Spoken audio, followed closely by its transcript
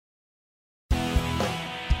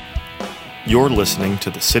You're listening to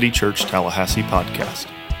the City Church Tallahassee podcast.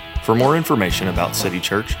 For more information about City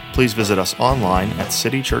Church, please visit us online at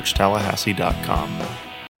citychurchtallahassee.com.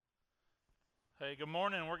 Hey, good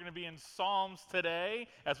morning. We're going to be in Psalms today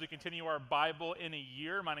as we continue our Bible in a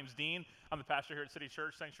year. My name's Dean. I'm the pastor here at City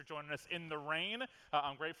Church. Thanks for joining us in the rain.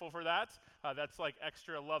 I'm grateful for that. That's like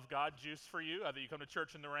extra love God juice for you, that you come to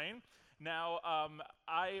church in the rain. Now,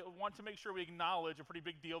 I want to make sure we acknowledge a pretty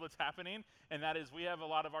big deal that's happening, and that is we have a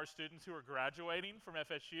lot of our students who are graduating from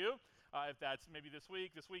FSU. If that's maybe this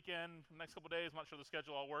week, this weekend, next couple days, I'm not sure the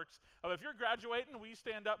schedule all works. If you're graduating, will you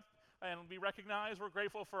stand up and be recognized? We're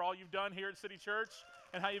grateful for all you've done here at City Church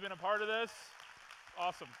and how you've been a part of this.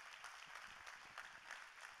 Awesome.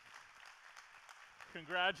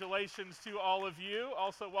 Congratulations to all of you.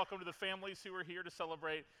 Also, welcome to the families who are here to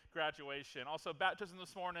celebrate graduation. Also, baptism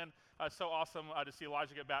this morning. So awesome to see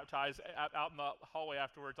Elijah get baptized out in the hallway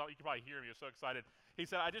afterwards. You can probably hear me. I'm so excited. He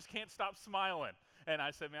said, I just can't stop smiling. And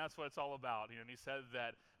I said, man, that's what it's all about. And he said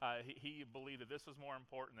that he believed that this was more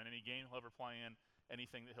important than any game he'll ever play in,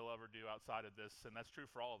 anything that he'll ever do outside of this. And that's true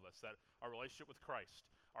for all of us, that our relationship with Christ,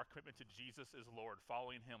 our commitment to Jesus is Lord,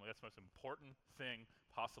 following him, that's the most important thing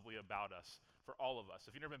possibly about us, for all of us.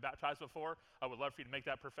 If you've never been baptized before, I would love for you to make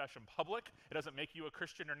that profession public. It doesn't make you a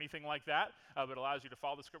Christian or anything like that, but it allows you to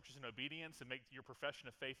follow the scriptures in obedience and make your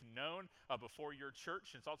profession of faith known before your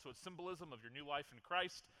church. And it's also a symbolism of your new life in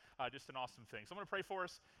Christ. Just an awesome thing. So I'm going to pray for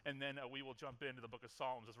us, and then we will jump into the book of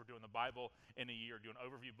Psalms as we're doing the Bible in a year, doing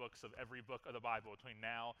overview books of every book of the Bible between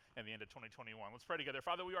now and the end of 2021. Let's pray together.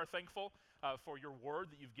 Father, we are thankful for your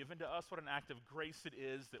word that you've given to us. What an act of grace it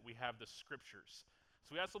is that we have the scriptures.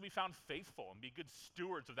 So we ask that we be found faithful and be good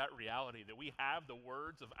stewards of that reality, that we have the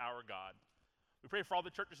words of our God. We pray for all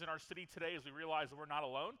the churches in our city today as we realize that we're not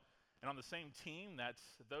alone, and on the same team, that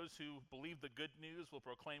those who believe the good news will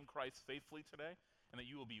proclaim Christ faithfully today, and that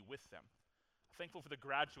you will be with them. Thankful for the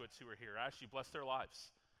graduates who are here. I ask you bless their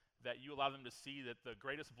lives, that you allow them to see that the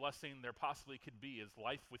greatest blessing there possibly could be is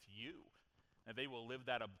life with you, and they will live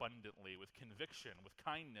that abundantly with conviction, with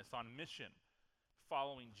kindness, on mission,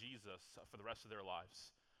 following Jesus for the rest of their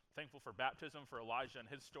lives. Thankful for baptism, for Elijah and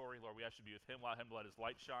his story. Lord, we ask you to be with him, allow him to let his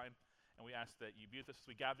light shine, and we ask that you be with us as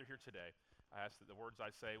we gather here today. I ask that the words I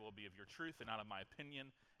say will be of your truth and not of my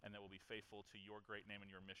opinion, and that will be faithful to your great name and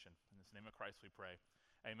your mission. In this name of Christ we pray.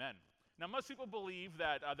 Amen. Now, most people believe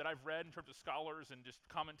that I've read in terms of scholars and just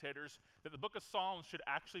commentators that the book of Psalms should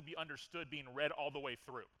actually be understood being read all the way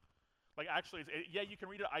through. Like actually, yeah, you can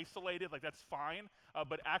read it isolated, like that's fine,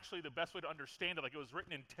 but actually the best way to understand it, like it was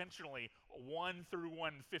written intentionally 1 through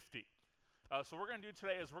 150. So what we're going to do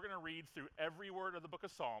today is we're going to read through every word of the book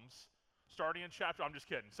of Psalms, starting in chapter, I'm just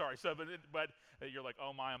kidding, sorry, so, but you're like,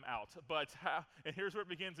 oh my, I'm out. And here's where it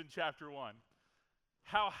begins in chapter 1.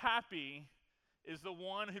 How happy is the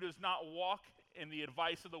one who does not walk in the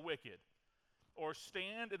advice of the wicked, or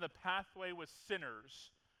stand in the pathway with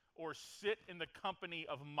sinners, or sit in the company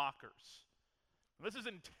of mockers. And this is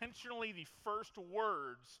intentionally the first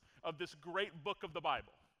words of this great book of the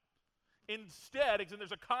Bible. Instead,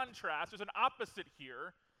 there's a contrast, there's an opposite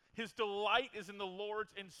here. His delight is in the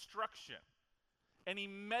Lord's instruction, and he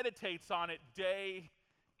meditates on it day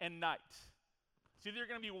and night. So either you're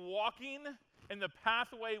going to be walking in the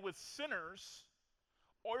pathway with sinners,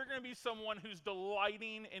 or you're going to be someone who's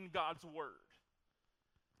delighting in God's word.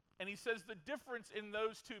 And he says the difference in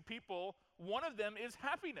those two people, one of them is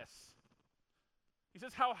happiness. He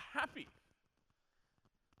says, how happy.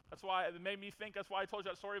 That's why it made me think, that's why I told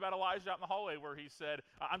you that story about Elijah out in the hallway where he said,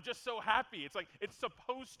 I'm just so happy. It's like, it's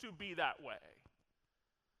supposed to be that way.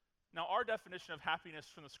 Now, our definition of happiness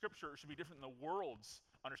from the scripture should be different than the world's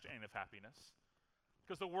understanding of happiness.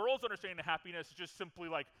 Because the world's understanding of happiness is just simply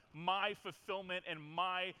like my fulfillment and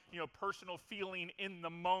my personal feeling in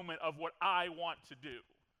the moment of what I want to do.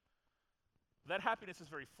 That happiness is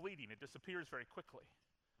very fleeting. It disappears very quickly.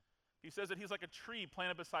 He says that he's like a tree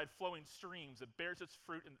planted beside flowing streams that bears its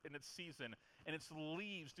fruit in its season, and its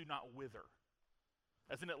leaves do not wither,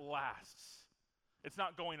 as in it lasts. It's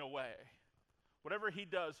not going away. Whatever he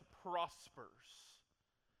does prospers.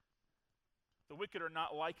 The wicked are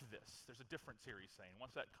not like this. There's a difference here, he's saying.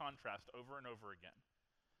 Wants that contrast over and over again.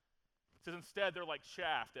 He says instead they're like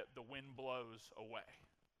chaff that the wind blows away.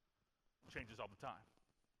 Changes all the time.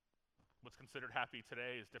 What's considered happy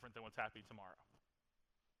today is different than what's happy tomorrow.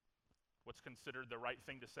 What's considered the right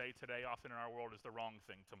thing to say today, often in our world, is the wrong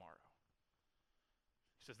thing tomorrow.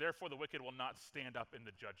 He says, therefore the wicked will not stand up in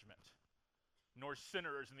the judgment, nor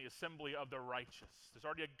sinners in the assembly of the righteous. There's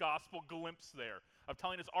already a gospel glimpse there of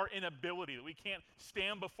telling us our inability, that we can't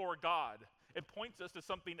stand before God. It points us to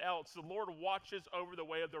something else. The Lord watches over the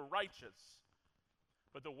way of the righteous,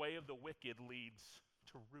 but the way of the wicked leads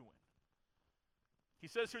to ruin. He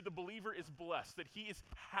says here the believer is blessed, that he is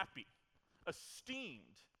happy, esteemed,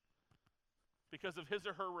 because of his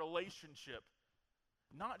or her relationship,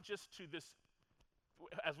 not just to this,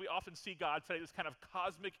 as we often see God today, this kind of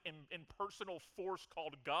cosmic impersonal force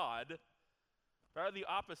called God, but rather the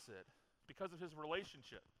opposite, because of his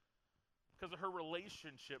relationship, because of her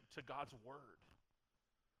relationship to God's word,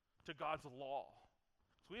 to God's law.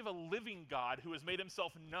 So we have a living God who has made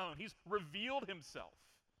himself known. He's revealed himself.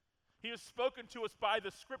 He has spoken to us by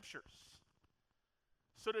the scriptures.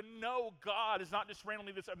 So to know God is not just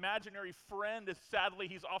randomly this imaginary friend, as sadly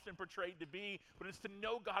he's often portrayed to be, but it's to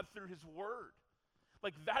know God through his word.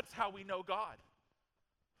 Like, that's how we know God.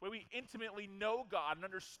 The way we intimately know God and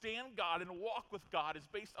understand God and walk with God is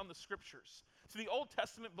based on the scriptures. So the Old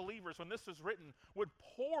Testament believers, when this was written, would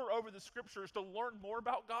pore over the scriptures to learn more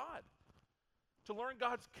about God, to learn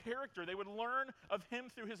God's character. They would learn of him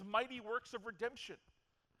through his mighty works of redemption,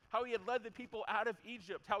 how he had led the people out of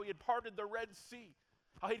Egypt, how he had parted the Red Sea,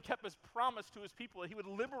 how he'd kept his promise to his people that he would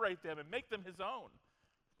liberate them and make them his own.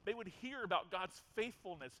 They would hear about God's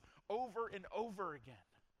faithfulness over and over again.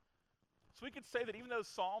 So we could say that even though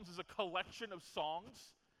Psalms is a collection of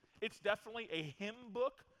songs, it's definitely a hymn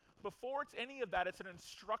book. Before it's any of that, it's an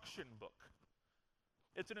instruction book.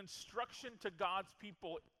 It's an instruction to God's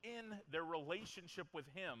people in their relationship with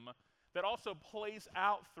him that also plays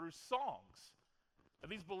out through songs that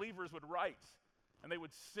these believers would write and they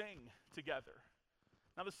would sing together.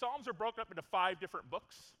 Now the Psalms are broken up into 5 different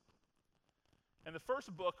books. And the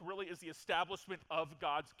first book really is the establishment of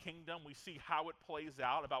God's kingdom. We see how it plays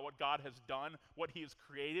out, about what God has done, what he has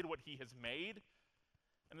created, what he has made.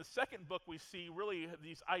 In the second book, we see really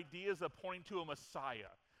these ideas of pointing to a Messiah,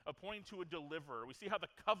 of pointing to a deliverer. We see how the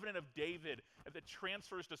covenant of David that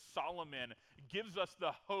transfers to Solomon gives us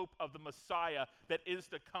the hope of the Messiah that is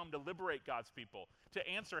to come to liberate God's people, to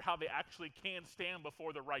answer how they actually can stand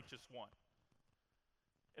before the righteous one.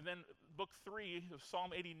 And then book 3 of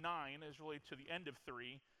Psalm 89 is really to the end of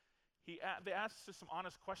 3. They ask us some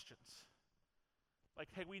honest questions. Like,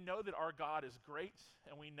 hey, we know that our God is great,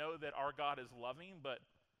 and we know that our God is loving, but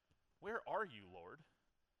where are you, Lord?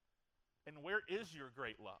 And where is your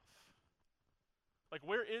great love? Like,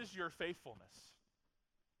 where is your faithfulness?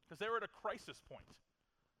 Because they were at a crisis point.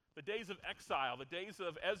 The days of exile, the days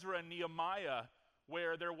of Ezra and Nehemiah,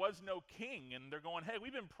 where there was no king, and they're going, hey,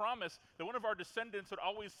 we've been promised that one of our descendants would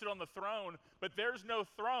always sit on the throne, but there's no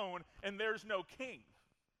throne and there's no king.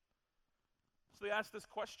 So they ask this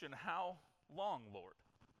question, how long, Lord?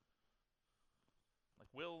 Like,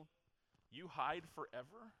 will you hide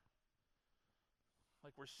forever?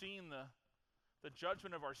 Like, we're seeing the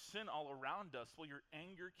judgment of our sin all around us. Will your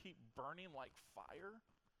anger keep burning like fire?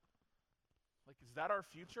 Like, is that our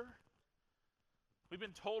future? We've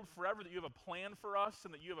been told forever that you have a plan for us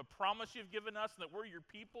and that you have a promise you've given us and that we're your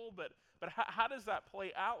people, but how does that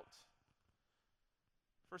play out?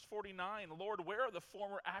 Verse 49, Lord, where are the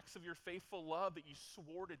former acts of your faithful love that you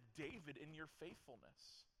swore to David in your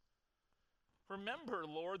faithfulness? Remember,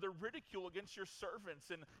 Lord, the ridicule against your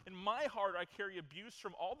servants. And in my heart I carry abuse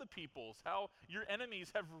from all the peoples, how your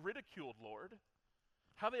enemies have ridiculed, Lord.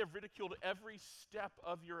 How they have ridiculed every step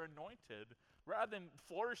of your anointed. Rather than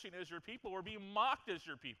flourishing as your people, we're being mocked as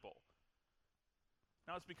your people.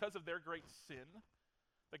 Now it's because of their great sin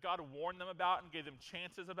that God warned them about and gave them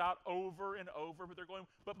chances about over and over, but they're going,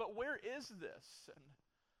 but where is this? And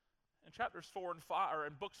in chapters 4 and 5, or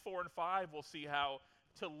in books 4 and 5, we'll see how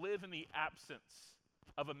to live in the absence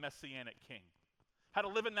of a messianic king. How to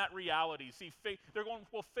live in that reality. See, faith, they're going,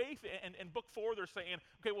 well, faith, in book 4, they're saying,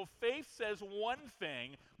 okay, well, faith says one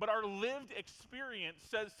thing, but our lived experience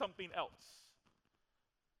says something else.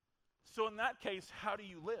 So in that case, how do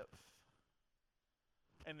you live?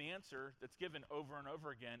 And the answer that's given over and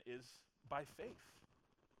over again is by faith.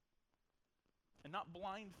 And not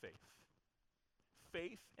blind faith.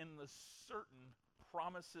 Faith in the certain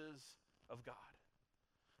promises of God.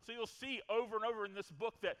 So you'll see over and over in this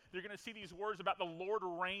book that you're going to see these words about the Lord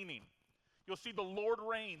reigning. You'll see the Lord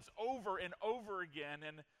reigns over and over again,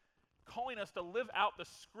 and calling us to live out the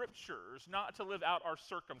scriptures, not to live out our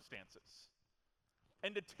circumstances.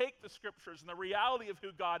 And to take the scriptures and the reality of who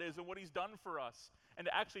God is and what he's done for us, and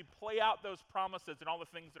to actually play out those promises and all the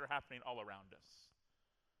things that are happening all around us.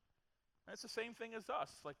 And it's the same thing as us.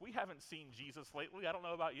 Like, we haven't seen Jesus lately. I don't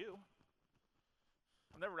know about you.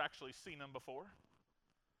 I've never actually seen him before.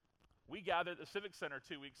 We gathered at the Civic Center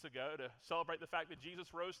 2 weeks ago to celebrate the fact that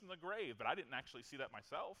Jesus rose from the grave, but I didn't actually see that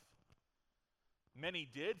myself. Many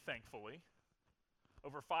did, thankfully.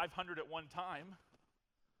 Over 500 at one time.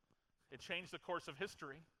 It changed the course of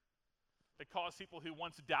history. that caused people who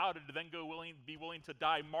once doubted to then be willing to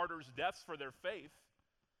die martyrs' deaths for their faith.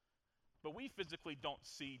 But we physically don't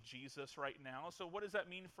see Jesus right now, so what does that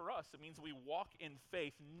mean for us? It means we walk in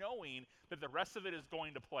faith knowing that the rest of it is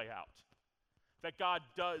going to play out, that God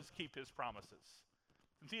does keep his promises.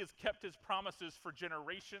 Since he has kept his promises for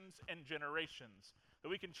generations and generations, that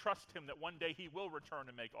we can trust him that one day he will return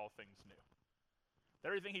and make all things new. That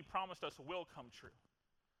everything he promised us will come true.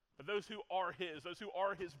 That those who are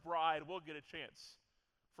his bride will get a chance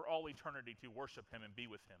for all eternity to worship him and be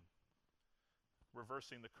with him,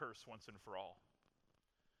 reversing the curse once and for all.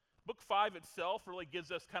 Book 5 itself really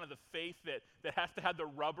gives us kind of the faith that has to have the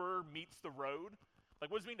rubber meets the road.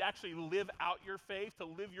 Like, what does it mean to actually live out your faith, to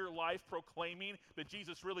live your life proclaiming that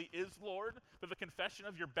Jesus really is Lord, that the confession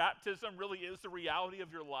of your baptism really is the reality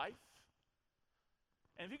of your life?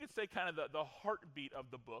 And if you could say kind of the heartbeat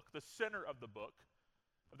of the book, the center of the book,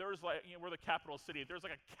 if there was like, we're the capital city, if there's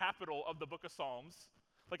like a capital of the book of Psalms,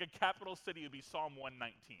 like a capital city would be Psalm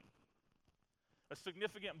 119. A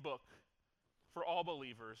significant book for all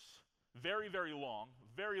believers, very, very long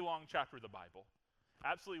chapter of the Bible.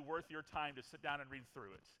 Absolutely worth your time to sit down and read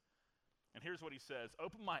through it. And here's what he says: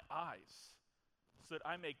 open my eyes so that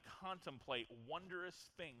I may contemplate wondrous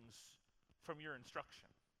things from your instruction.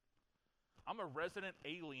 I'm a resident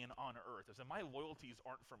alien on earth, as in my loyalties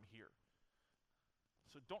aren't from here.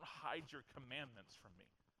 So don't hide your commandments from me.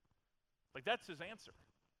 Like, that's his answer.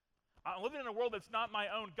 I'm living in a world that's not my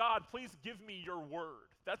own. God, please give me your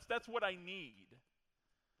word. That's what I need.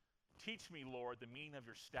 Teach me, Lord, the meaning of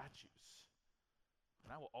your statutes,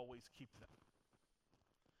 and I will always keep them.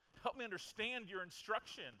 Help me understand your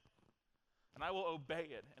instruction, and I will obey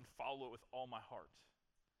it and follow it with all my heart.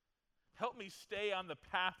 Help me stay on the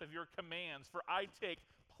path of your commands, for I take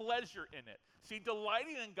pleasure in it. See,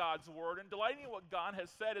 delighting in God's word and delighting in what God has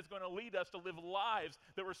said is going to lead us to live lives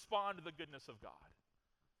that respond to the goodness of God.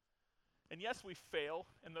 And yes, we fail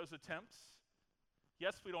in those attempts.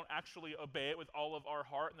 Yes, we don't actually obey it with all of our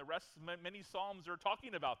heart. And the rest, many Psalms are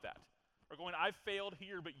talking about that. Are going, I've failed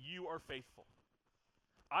here, but you are faithful.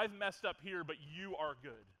 I've messed up here, but you are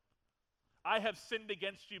good. I have sinned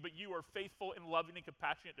against you, but you are faithful and loving and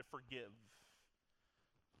compassionate to forgive.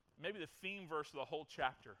 Maybe the theme verse of the whole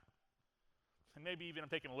chapter, and maybe even I'm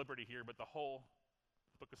taking a liberty here, but the whole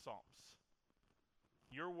book of Psalms.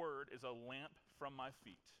 Your word is a lamp from my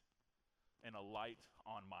feet and a light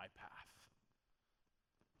on my path.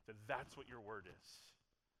 That's what your word is.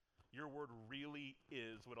 Your word really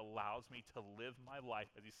is what allows me to live my life,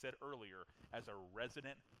 as he said earlier, as a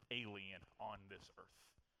resident alien on this earth.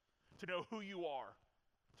 To know who you are,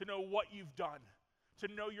 to know what you've done, to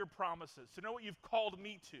know your promises, to know what you've called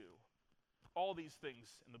me to. All these things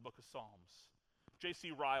in the book of Psalms.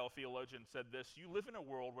 J.C. Ryle, theologian, said this: you live in a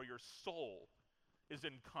world where your soul is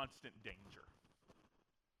in constant danger.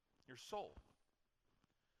 Your soul.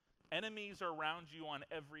 Enemies are around you on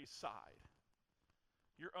every side.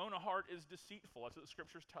 Your own heart is deceitful. That's what the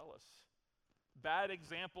scriptures tell us. Bad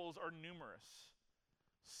examples are numerous.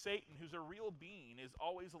 Satan, who's a real being, is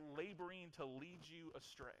always laboring to lead you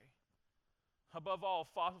astray. Above all,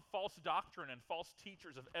 false doctrine and false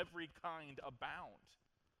teachers of every kind abound.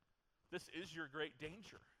 This is your great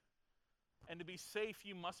danger. And to be safe,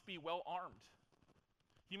 you must be well armed.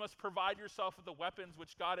 You must provide yourself with the weapons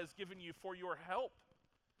which God has given you for your help.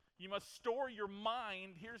 You must store your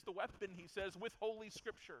mind, here's the weapon, he says, with Holy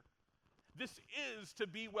Scripture. This is to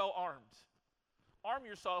be well armed. Arm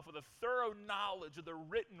yourself with a thorough knowledge of the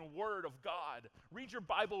written word of God. Read your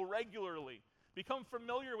Bible regularly. Become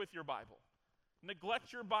familiar with your Bible.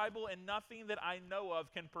 Neglect your Bible, and nothing that I know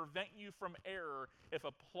of can prevent you from error if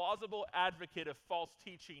a plausible advocate of false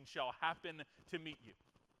teaching shall happen to meet you.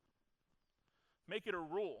 Make it a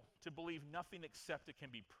rule to believe nothing except it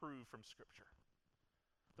can be proved from Scripture.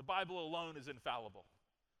 The Bible alone is infallible.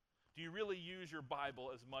 Do you really use your Bible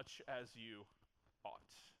as much as you ought?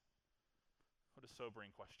 What a sobering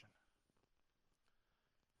question.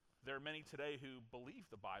 There are many today who believe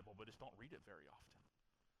the Bible but just don't read it very often.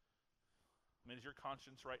 I mean, does your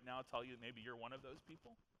conscience right now tell you that maybe you're one of those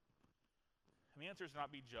people? And the answer is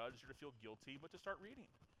not be judged or to feel guilty, but to start reading.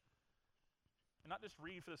 And not just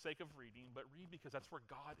read for the sake of reading, but read because that's where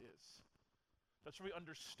God is. That's where we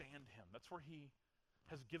understand him. That's where he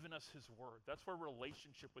has given us his word. That's where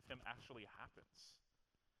relationship with him actually happens.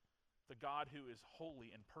 The God who is holy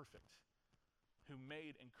and perfect, who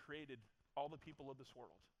made and created all the people of this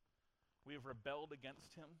world. We have rebelled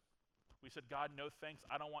against him. We said, God, no thanks.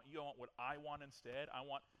 I don't want you. I want what I want instead. I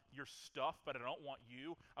want your stuff, but I don't want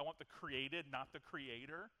you. I want the created, not the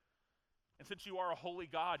creator. And since you are a holy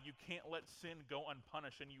God, you can't let sin go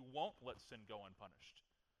unpunished, and you won't let sin go unpunished.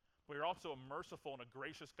 But you're also a merciful and a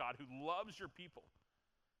gracious God who loves your people.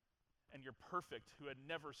 And you're perfect, who had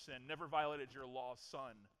never sinned, never violated your law,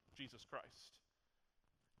 Son, Jesus Christ,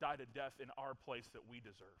 died a death in our place that we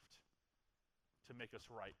deserved to make us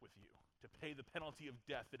right with you, to pay the penalty of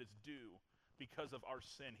death that is due because of our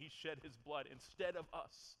sin. He shed his blood instead of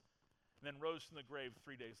us, and then rose from the grave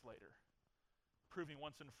 3 days later, proving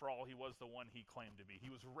once and for all he was the one he claimed to be. He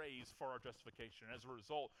was raised for our justification. And as a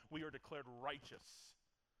result, we are declared righteous,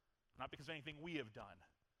 not because of anything we have done,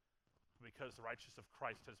 but because the righteousness of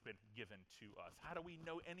Christ has been given to us. How do we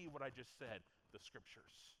know any of what I just said? The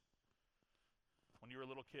scriptures. When you were a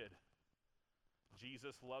little kid,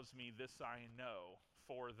 Jesus loves me, this I know,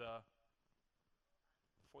 for the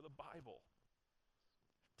Bible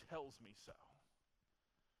tells me so.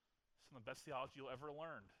 Some of the best theology you'll ever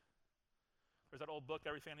learn. There's that old book,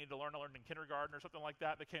 Everything I Need to Learn, I Learned in Kindergarten, or something like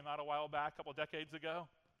that came out a while back, a couple decades ago.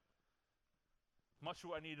 Much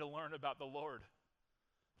of what I need to learn about the Lord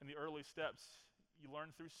in the early steps, you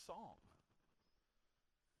learn through song.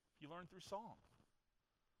 You learn through song.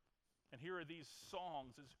 And here are these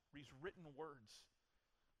songs, these written words,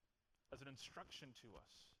 as an instruction to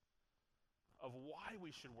us of why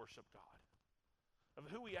we should worship God, of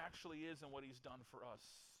who he actually is and what he's done for us.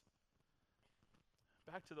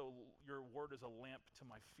 Back to your word is a lamp to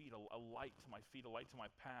my feet, a light to my feet, a light to my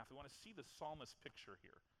path. We want to see the psalmist picture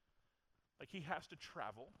here. Like he has to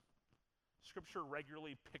travel. Scripture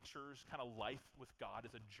regularly pictures kind of life with God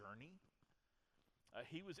as a journey.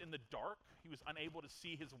 He was in the dark. He was unable to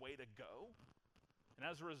see his way to go. And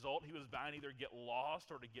as a result, he was bound to either get lost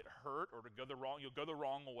or to get hurt or to go the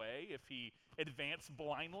wrong way if he advanced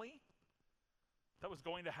blindly. That was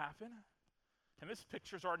going to happen. And this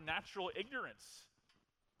pictures our natural ignorance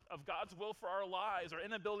of God's will for our lives, our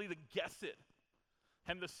inability to guess it,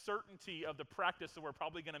 and the certainty of the practice that we're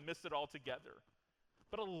probably going to miss it altogether.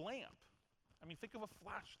 But a lamp, I mean, think of a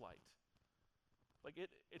flashlight. Like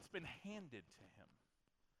it's been handed to him.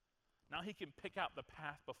 Now he can pick out the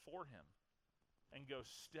path before him and go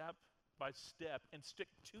step by step and stick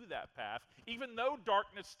to that path, even though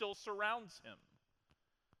darkness still surrounds him.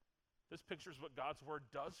 This pictures what God's word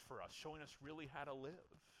does for us, showing us really how to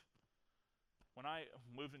live. When I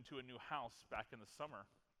moved into a new house back in the summer,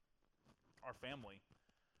 our family,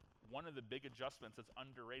 one of the big adjustments that's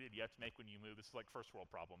underrated you have to make when you move, this is like first world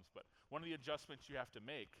problems, but one of the adjustments you have to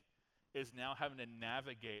make is now having to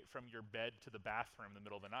navigate from your bed to the bathroom in the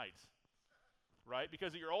middle of the night, right?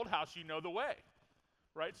 Because at your old house, you know the way,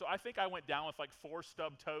 right? So I think I went down with like 4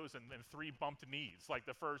 stubbed toes and 3 bumped knees. Like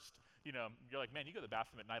the first, you're like, man, you go to the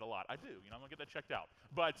bathroom at night a lot. I do, I'm gonna get that checked out.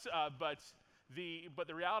 But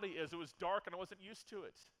the reality is it was dark and I wasn't used to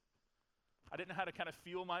it. I didn't know how to kind of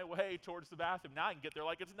feel my way towards the bathroom. Now I can get there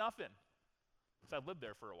like it's nothing. Because I've lived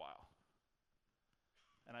there for a while.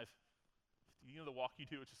 And the walk you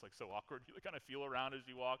do, it's just like so awkward. You kind of feel around as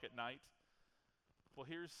you walk at night. Well,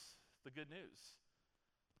 here's the good news.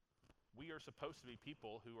 We are supposed to be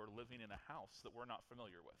people who are living in a house that we're not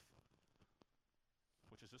familiar with,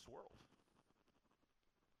 which is this world.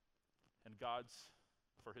 And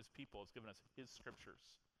for his people, has given us his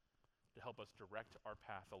scriptures to help us direct our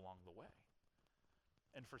path along the way.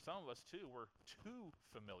 And for some of us too, we're too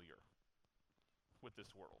familiar with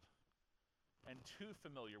this world and too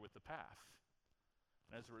familiar with the path.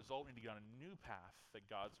 And as a result, we need to get on a new path that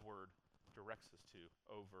God's word directs us to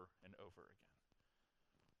over and over again.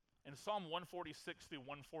 In Psalm 146 through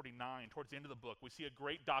 149, towards the end of the book, we see a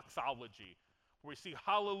great doxology where we see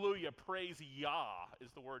hallelujah, praise Yah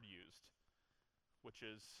is the word used, which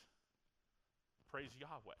is praise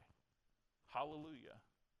Yahweh. Hallelujah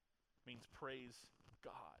means praise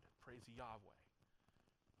God, praise Yahweh.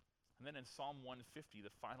 And then in Psalm 150, the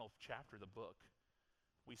final chapter of the book,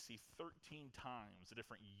 we see 13 times the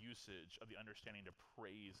different usage of the understanding to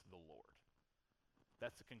praise the Lord.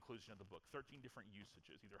 That's the conclusion of the book. 13 different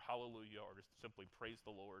usages, either hallelujah or just simply praise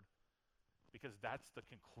the Lord, because that's the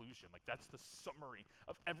conclusion. Like that's the summary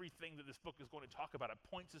of everything that this book is going to talk about. It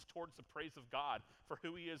points us towards the praise of God for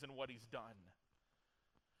who he is and what he's done.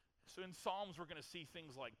 So in Psalms, we're going to see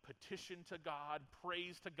things like petition to God,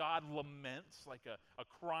 praise to God, laments, like a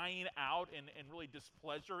crying out and really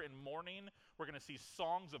displeasure and mourning. We're going to see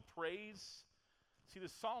songs of praise. See, the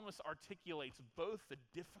psalmist articulates both the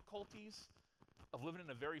difficulties of living in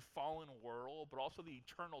a very fallen world, but also the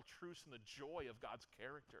eternal truths and the joy of God's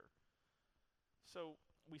character. So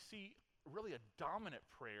we see really a dominant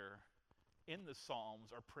prayer in the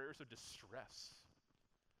Psalms are prayers of distress,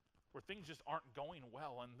 where things just aren't going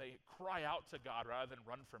well and they cry out to God rather than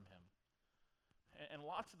run from him. And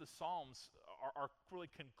lots of the Psalms are really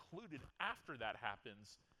concluded after that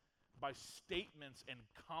happens by statements and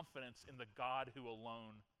confidence in the God who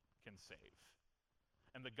alone can save,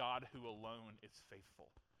 and the God who alone is faithful.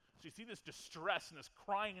 So you see this distress and this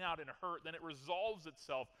crying out and hurt, then it resolves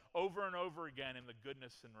itself over and over again in the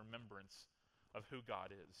goodness and remembrance of who God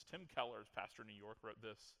is. Tim Keller, pastor in New York, wrote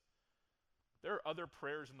this: there are other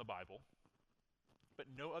prayers in the Bible, but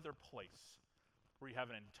no other place where you have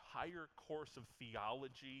an entire course of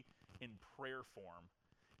theology in prayer form,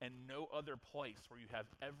 and no other place where you have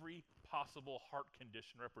every possible heart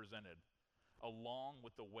condition represented, along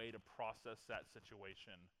with the way to process that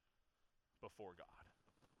situation before God.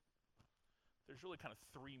 There's really kind of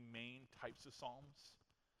three main types of psalms.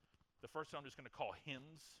 The first one I'm just going to call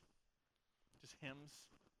hymns. Just hymns.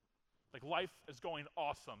 Like life is going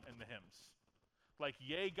awesome in the hymns. Like,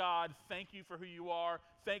 yay, God, thank you for who you are.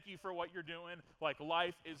 Thank you for what you're doing. Like,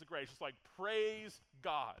 life is great. It's just like, praise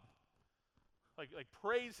God. Like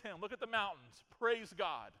praise him. Look at the mountains. Praise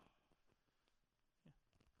God.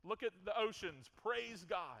 Look at the oceans. Praise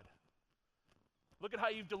God. Look at how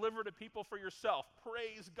you've delivered a people for yourself.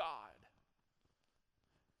 Praise God.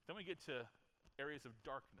 Then we get to areas of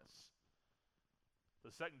darkness.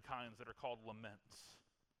 The second kinds that are called laments.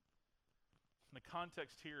 And the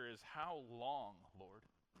context here is, how long, Lord?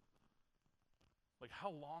 Like, how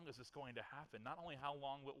long is this going to happen? Not only how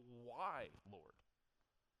long, but why, Lord?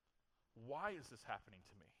 Why is this happening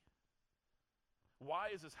to me? Why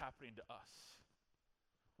is this happening to us?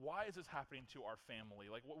 Why is this happening to our family?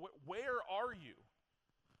 Like, where are you?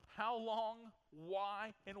 How long,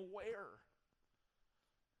 why, and where?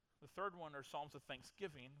 The third one are Psalms of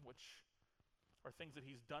Thanksgiving, which are things that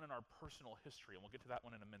he's done in our personal history, and we'll get to that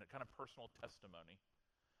one in a minute, kind of personal testimony.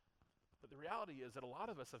 But the reality is that a lot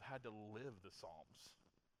of us have had to live the Psalms.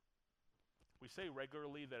 We say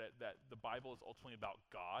regularly that the Bible is ultimately about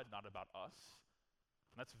God, not about us.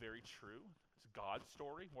 And that's very true. It's God's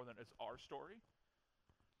story more than it's our story.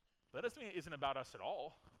 But that doesn't mean it isn't about us at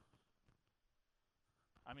all.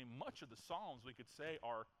 I mean, much of the Psalms, we could say,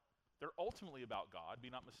 they're ultimately about God, be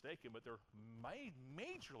not mistaken, but they're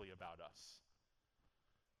majorly about us.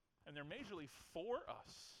 And they're majorly for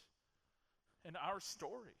us and our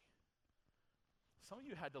story. Some of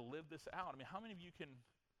you had to live this out. I mean, how many of you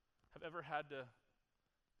have ever had to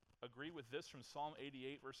agree with this from Psalm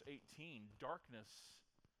 88, verse 18? Darkness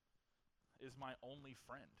is my only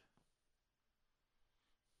friend.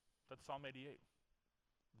 That's Psalm 88.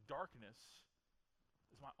 Darkness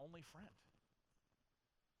is my only friend.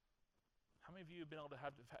 How many of you have been able to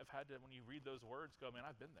have had to, when you read those words, go, man,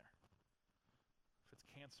 I've been there? If it's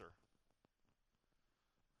cancer,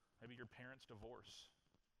 maybe your parents' divorce,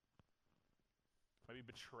 maybe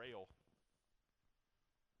betrayal,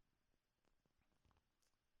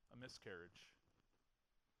 a miscarriage,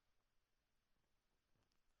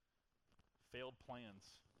 failed plans.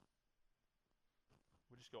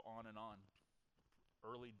 We just go on and on.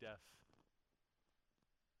 Early death,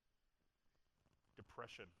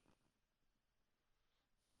 depression,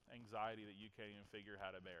 anxiety that you can't even figure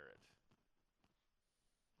how to bear it.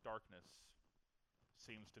 Darkness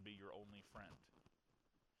seems to be your only friend.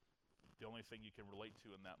 The only thing you can relate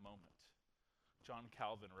to in that moment. John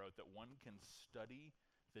Calvin wrote that one can study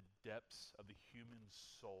the depths of the human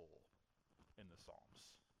soul in the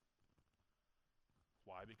Psalms.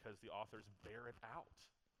 Why? Because the authors bear it out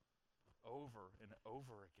over and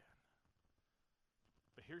over again.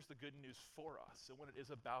 But here's the good news for us, and when it is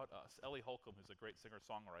about us. Ellie Holcomb, who's a great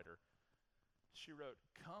singer-songwriter, she wrote,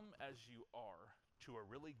 "Come as you are to a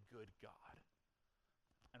really good God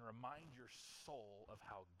and remind your soul of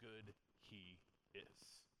how good he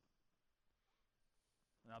is."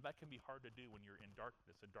 Now that can be hard to do when you're in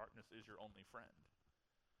darkness, and darkness is your only friend.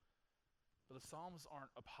 But the Psalms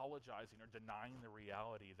aren't apologizing or denying the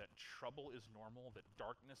reality that trouble is normal, that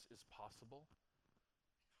darkness is possible.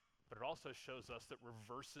 But it also shows us that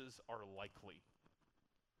reverses are likely.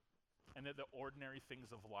 And that the ordinary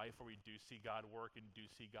things of life where we do see God work and do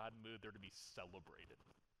see God move, they're to be celebrated.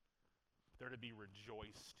 They're to be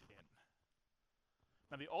rejoiced in.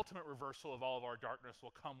 Now the ultimate reversal of all of our darkness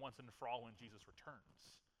will come once and for all when Jesus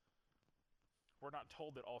returns. We're not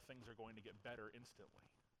told that all things are going to get better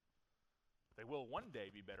instantly. They will one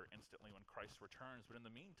day be better instantly when Christ returns, but in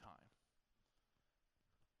the meantime,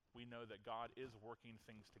 we know that God is working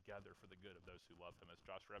things together for the good of those who love him, as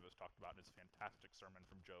Josh Revis talked about in his fantastic sermon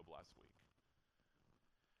from Job last week.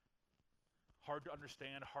 Hard to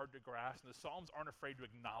understand, hard to grasp, and the Psalms aren't afraid to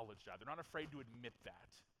acknowledge that. They're not afraid to admit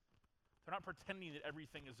that. They're not pretending that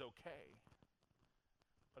everything is okay.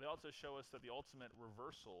 But they also show us that the ultimate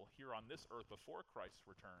reversal here on this earth before Christ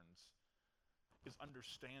returns is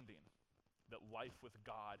understanding that life with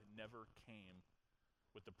God never came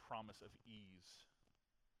with the promise of ease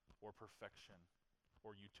or perfection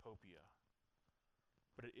or utopia.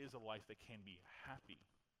 But it is a life that can be happy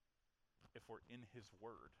if we're in his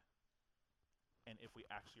word and if we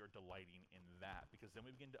actually are delighting in that, because then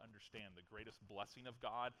we begin to understand the greatest blessing of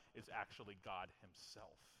God is actually God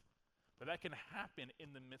himself. But that can happen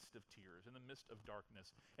in the midst of tears, in the midst of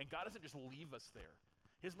darkness. And God doesn't just leave us there.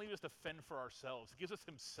 He doesn't leave us to fend for ourselves. He gives us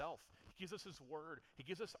himself. He gives us his word. He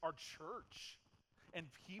gives us our church and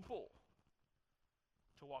people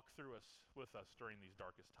to walk with us during these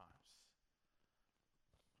darkest times.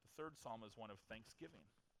 The third psalm is one of thanksgiving.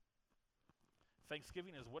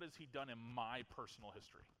 Thanksgiving is, what has he done in my personal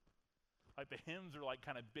history? Like the hymns are like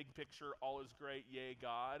kind of big picture, all is great, yay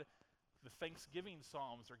God. The thanksgiving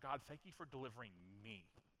psalms are, God, thank you for delivering me.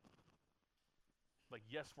 Like,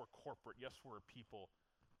 yes, we're corporate, yes, we're a people,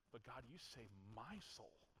 but God, you saved my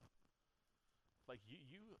soul. Like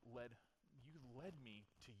you led me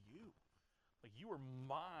to you. Like you are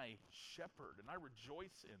my shepherd, and I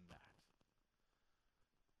rejoice in that.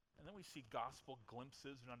 And then we see gospel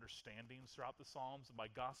glimpses and understandings throughout the Psalms. And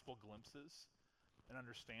by gospel glimpses and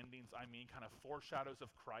understandings, I mean kind of foreshadows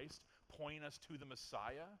of Christ, pointing us to the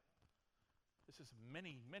Messiah. This is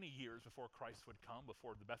many, many years before Christ would come,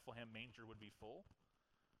 before the Bethlehem manger would be full.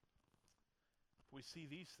 We see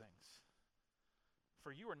these things.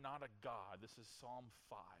 For you are not a God, this is Psalm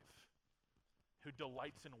 5, who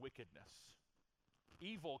delights in wickedness.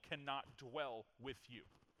 Evil cannot dwell with you.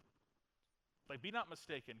 Like, be not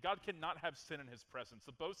mistaken. God cannot have sin in his presence.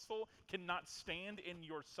 The boastful cannot stand in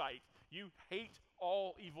your sight. You hate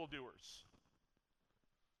all evildoers.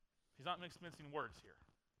 He's not mincing words here.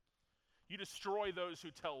 You destroy those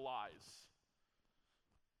who tell lies.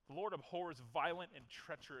 The Lord abhors violent and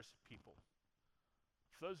treacherous people.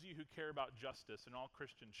 For those of you who care about justice, and all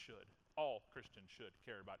Christians should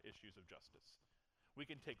care about issues of justice. We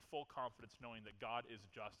can take full confidence knowing that God is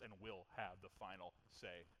just and will have the final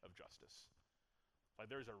say of justice. Like,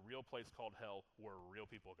 there's a real place called hell where real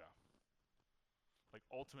people go. Like,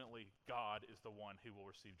 ultimately, God is the one who will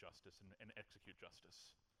receive justice and execute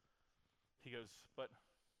justice. He goes, but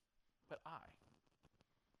I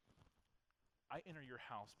enter your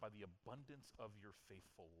house by the abundance of your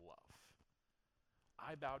faithful love.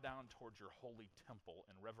 I bow down towards your holy temple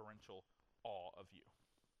in reverential awe of you.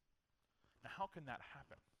 Now, how can that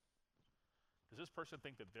happen? Does this person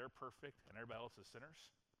think that they're perfect and everybody else is sinners?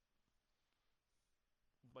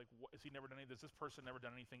 Like, does this person never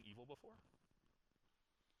done anything evil before?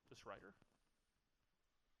 This writer?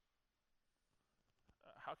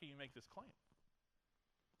 How can you make this claim?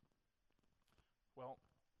 Well,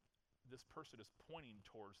 this person is pointing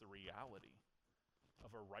towards the reality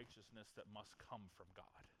of a righteousness that must come from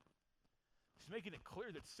God. He's making it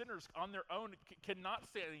clear that sinners on their own cannot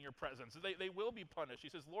stand in your presence. They will be punished. He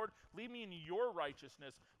says, Lord, lead me in your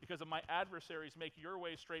righteousness because of my adversaries make your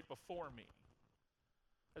way straight before me.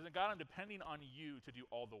 As in, God, I'm depending on you to do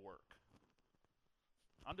all the work.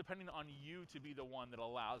 I'm depending on you to be the one that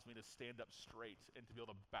allows me to stand up straight and to be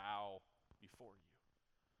able to bow before you.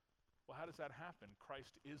 Well, how does that happen?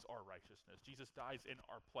 Christ is our righteousness. Jesus dies in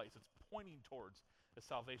our place. It's pointing towards the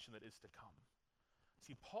salvation that is to come.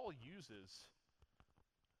 See, Paul uses,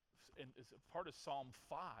 and as part of Psalm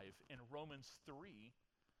 5 in Romans 3,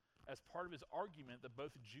 as part of his argument that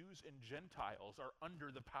both Jews and Gentiles are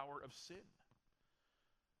under the power of sin.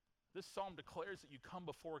 This psalm declares that you come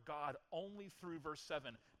before God only through verse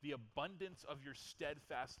 7, the abundance of your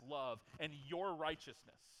steadfast love and your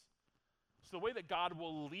righteousness. So the way that God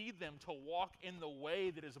will lead them to walk in the way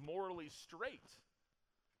that is morally straight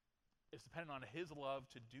is dependent on his love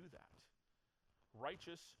to do that.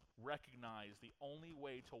 Righteous recognize the only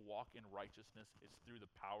way to walk in righteousness is through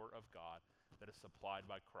the power of God that is supplied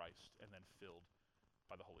by Christ and then filled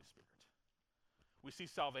by the Holy Spirit. We see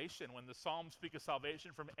salvation when the Psalms speak of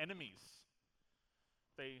salvation from enemies.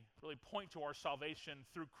 They really point to our salvation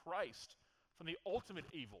through Christ from the ultimate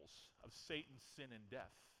evils of Satan, sin, and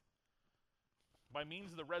death. By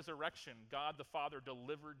means of the resurrection, God the Father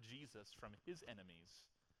delivered Jesus from his enemies.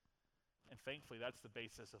 And thankfully, that's the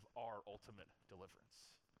basis of our ultimate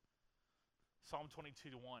deliverance. Psalm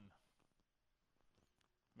 22:1.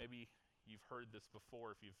 Maybe you've heard this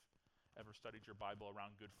before if you've ever studied your Bible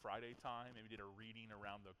around Good Friday time, maybe did a reading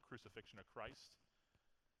around the crucifixion of Christ.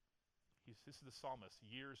 This is the psalmist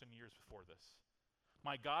years and years before this.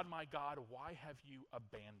 My God, why have you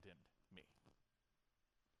abandoned me?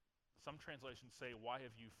 Some translations say, why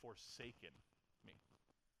have you forsaken me?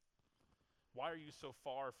 Why are you so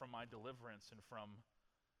far from my deliverance and from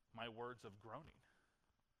my words of groaning?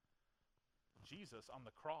 Jesus on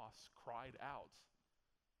the cross cried out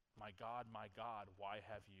my God, why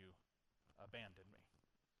have you abandoned me?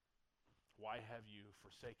 Why have you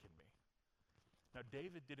forsaken me? Now,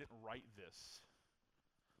 David didn't write this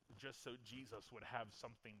just so Jesus would have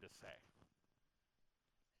something to say.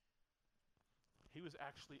 He was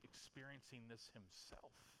actually experiencing this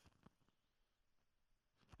himself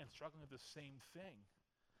and struggling with the same thing.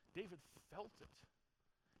 David felt it.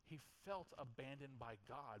 He felt abandoned by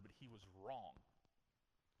God, but he was wrong.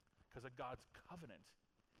 Because of God's covenant,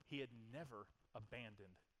 he had never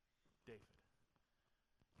abandoned David.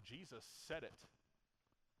 Jesus said it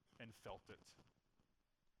and felt it.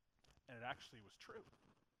 And it actually was true.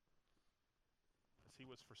 As he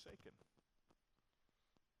was forsaken,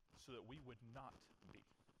 so that we would not be,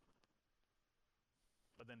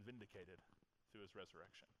 but then vindicated through his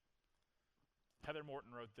resurrection. Heather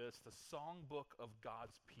Morton wrote this: the songbook of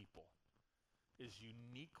God's people is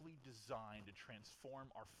uniquely designed to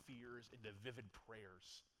transform our fears into vivid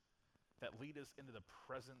prayers that lead us into the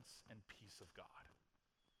presence and peace of God.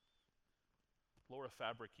 Laura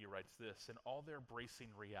Fabrici writes this: in all their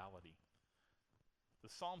bracing reality, the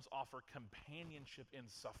Psalms offer companionship in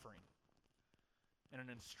suffering and an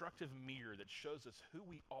instructive mirror that shows us who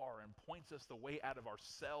we are and points us the way out of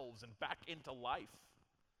ourselves and back into life.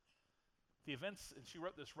 The events, and she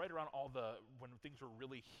wrote this right around when things were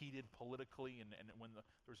really heated politically and when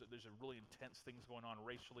there's a really intense things going on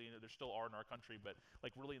racially, and there still are in our country, but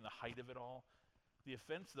like really in the height of it all. The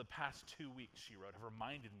events of the past 2 weeks, she wrote, have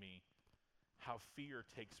reminded me how fear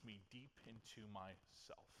takes me deep into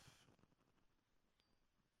myself.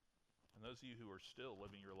 And those of you who are still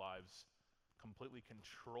living your lives completely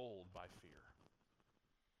controlled by fear,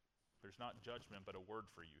 there's not judgment, but a word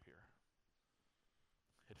for you here.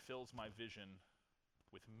 It fills my vision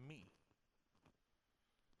with me.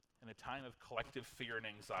 In a time of collective fear and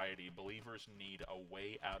anxiety, believers need a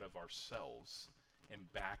way out of ourselves and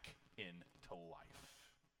back into life.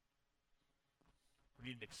 We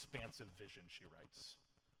need an expansive vision, she writes.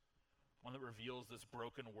 One that reveals this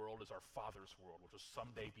broken world as our Father's world, which will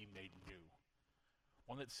someday be made new.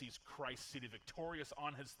 One that sees Christ seated victorious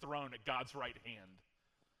on his throne at God's right hand.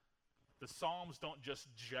 The Psalms don't just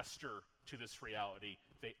gesture to this reality,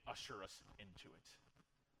 they usher us into it.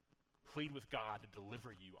 Plead with God to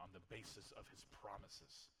deliver you on the basis of his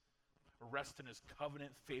promises. Rest in his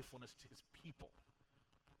covenant faithfulness to his people.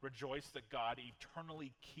 Rejoice that God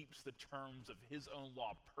eternally keeps the terms of his own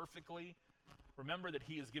law perfectly. Remember that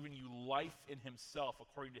he has given you life in himself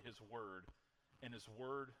according to his word, and his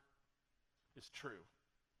word is true.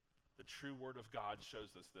 The true word of God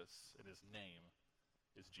shows us this, and his name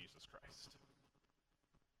is Jesus Christ.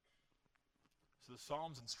 So the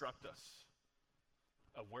Psalms instruct us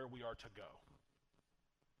of where we are to go.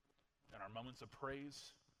 In our moments of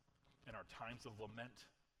praise, in our times of lament,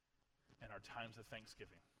 and our times of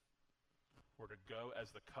thanksgiving. We're to go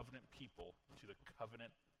as the covenant people to the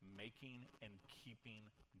covenant making and keeping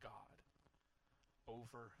God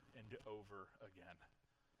over and over again.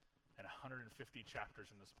 And 150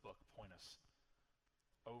 chapters in this book point us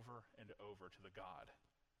over and over to the God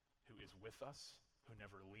who is with us, who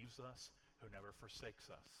never leaves us, who never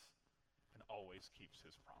forsakes us, and always keeps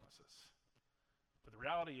his promises. But the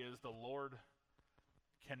reality is the Lord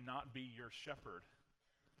cannot be your shepherd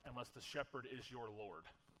unless the shepherd is your Lord.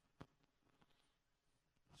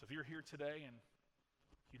 So if you're here today and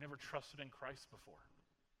you never trusted in Christ before,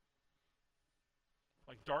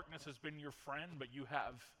 like darkness has been your friend, but you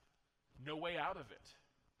have no way out of it.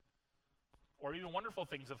 Or even wonderful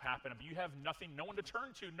things have happened, but you have nothing, no one to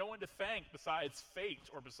turn to, no one to thank besides fate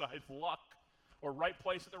or besides luck or right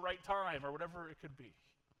place at the right time or whatever it could be.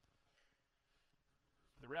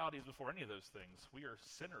 The reality is before any of those things, we are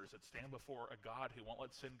sinners that stand before a God who won't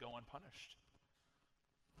let sin go unpunished.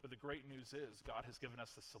 But the great news is God has given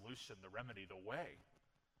us the solution, the remedy, the way.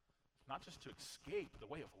 Not just to escape, the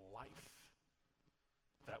way of life.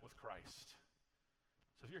 That with Christ.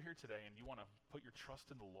 So if you're here today and you want to put your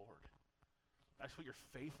trust in the Lord, actually put your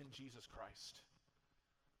faith in Jesus Christ.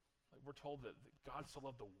 Like we're told that God so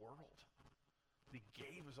loved the world that he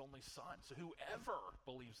gave his only son. So whoever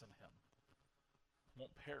believes in him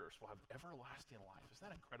won't perish, will have everlasting life. Isn't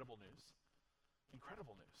that incredible news?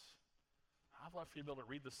 Incredible news. I'd love for you to be able to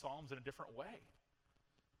read the Psalms in a different way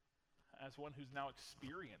as one who's now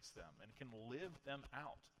experienced them and can live them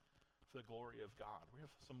out for the glory of God. We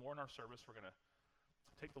have some more in our service. We're going to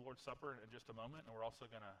take the Lord's Supper in just a moment, and we're also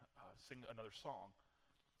going to sing another song.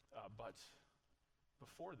 But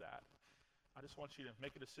before that, I just want you to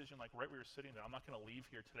make a decision like right where you're sitting there. I'm not going to leave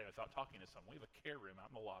here today without talking to someone. We have a care room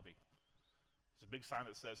out in the lobby. There's a big sign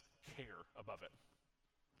that says care above it.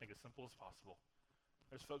 Make it as simple as possible.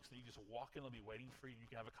 There's folks that you just walk in, they'll be waiting for you. You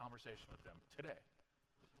can have a conversation with them today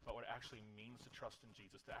about what it actually means to trust in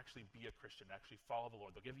Jesus, to actually be a Christian, to actually follow the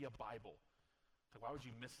Lord. They'll give you a Bible. Like, why would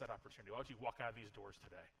you miss that opportunity? Why would you walk out of these doors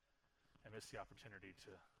today and miss the opportunity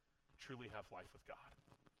to truly have life with God?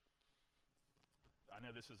 I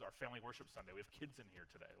know this is our family worship Sunday. We have kids in here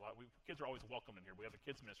today. Kids are always welcome in here. We have a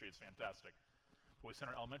kids ministry. It's fantastic. But we send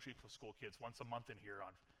our elementary school kids once a month in here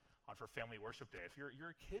on for family worship day. If you're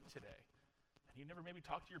a kid today and you never maybe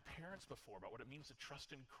talked to your parents before about what it means to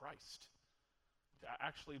trust in Christ, to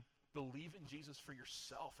actually believe in Jesus for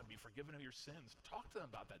yourself and be forgiven of your sins, talk to them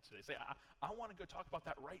about that today. Say, I want to go talk about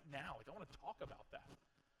that right now. Like, I want to talk about that.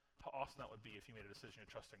 How awesome that would be if you made a decision to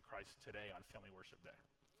trust in Christ today on Family Worship Day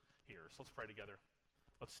here. So let's pray together.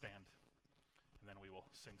 Let's stand, and then we will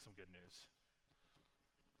sing some good news.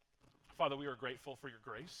 Father, we are grateful for your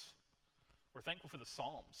grace. We're thankful for the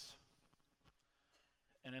Psalms.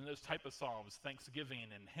 And in those type of Psalms, thanksgiving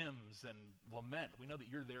and hymns and lament, we know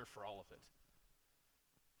that you're there for all of it.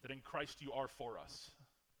 That in Christ you are for us,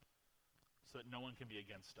 so that no one can be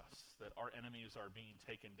against us, that our enemies are being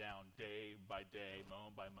taken down day by day,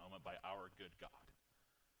 moment by moment, by our good God.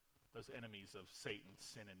 Those enemies of Satan,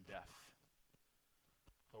 sin, and death.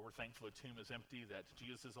 Lord, we're thankful the tomb is empty, that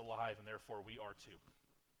Jesus is alive, and therefore we are too.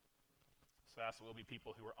 So I ask that we'll be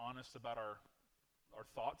people who are honest about our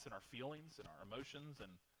thoughts and our feelings and our emotions, and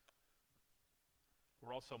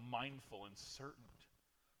we're also mindful and certain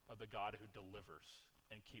of the God who delivers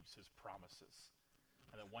and keeps his promises,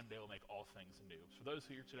 and that one day will make all things new. So those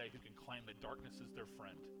here today who can claim that darkness is their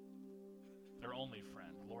friend, their only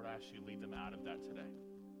friend, Lord, I ask you to lead them out of that today.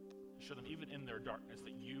 Show them even in their darkness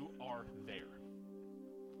that you are there.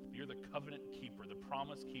 You're the covenant keeper, the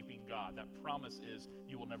promise-keeping God. That promise is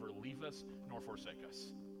you will never leave us nor forsake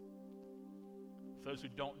us. For those who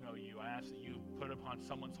don't know you, I ask that you put upon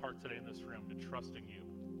someone's heart today in this room to trust in you,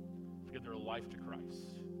 to give their life to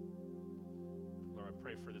Christ. Lord, I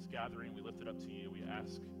pray for this gathering. We lift it up to you. We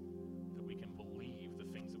ask that we can believe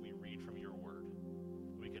the things that we read from your word.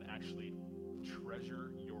 We can actually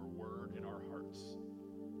treasure your word in our hearts,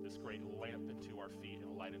 this great lamp into our feet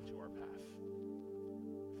and a light into our path.